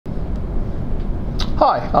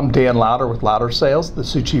Hi, I'm Dan Lowder with Lowder Sales, the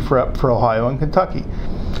Sioux Chief rep for Ohio and Kentucky.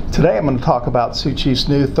 Today I'm going to talk about Sioux Chief's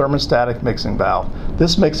new thermostatic mixing valve.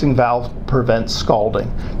 This mixing valve prevents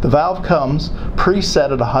scalding. The valve comes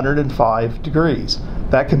preset at 105 degrees.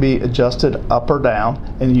 That can be adjusted up or down,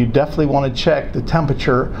 and you definitely want to check the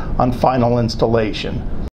temperature on final installation.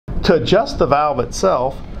 To adjust the valve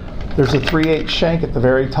itself, there's a 3/8 shank at the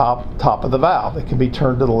very top of the valve. It can be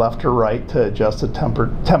turned to the left or right to adjust the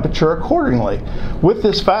temperature accordingly. With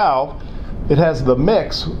this valve, it has the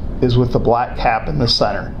mix is with the black cap in the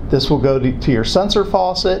center. This will go to your sensor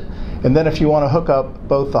faucet, and then if you want to hook up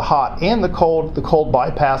both the hot and the cold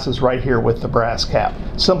bypasses right here with the brass cap.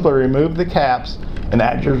 Simply remove the caps and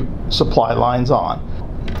add your supply lines on.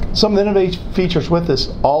 Some of the innovative features with this: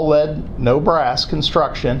 all lead, no brass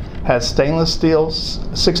construction, has stainless steel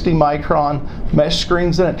 60 micron mesh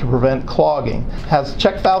screens in it to prevent clogging. Has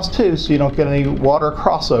check valves too, so you don't get any water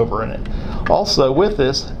crossover in it. Also with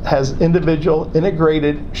this has individual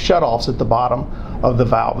integrated shutoffs at the bottom of the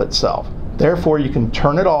valve itself. Therefore you can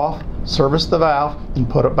turn it off, service the valve, and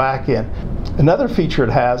put it back in. Another feature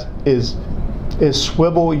it has is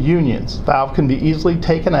swivel unions. Valve can be easily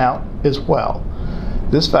taken out as well.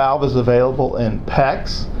 This valve is available in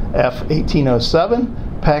PEX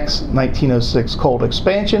F1807, PEX 1906 cold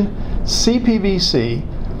expansion, CPVC,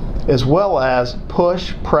 as well as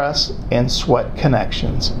push, press, and sweat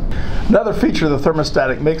connections. Another feature of the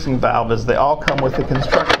thermostatic mixing valve is they all come with a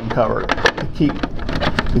construction cover to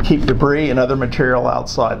keep debris and other material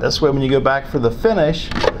outside. This way when you go back for the finish,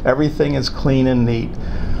 everything is clean and neat.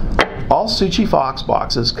 All Sioux Chief aux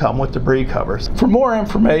boxes come with debris covers. For more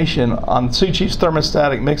information on Sioux Chief's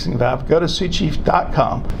thermostatic mixing valve, go to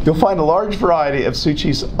SiouxChief.com. You'll find a large variety of Sioux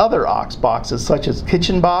Chief's other aux boxes, such as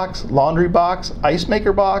kitchen box, laundry box, ice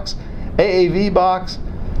maker box, AAV box,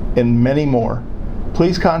 and many more.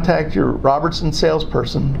 Please contact your Robertson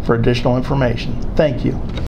salesperson for additional information. Thank you.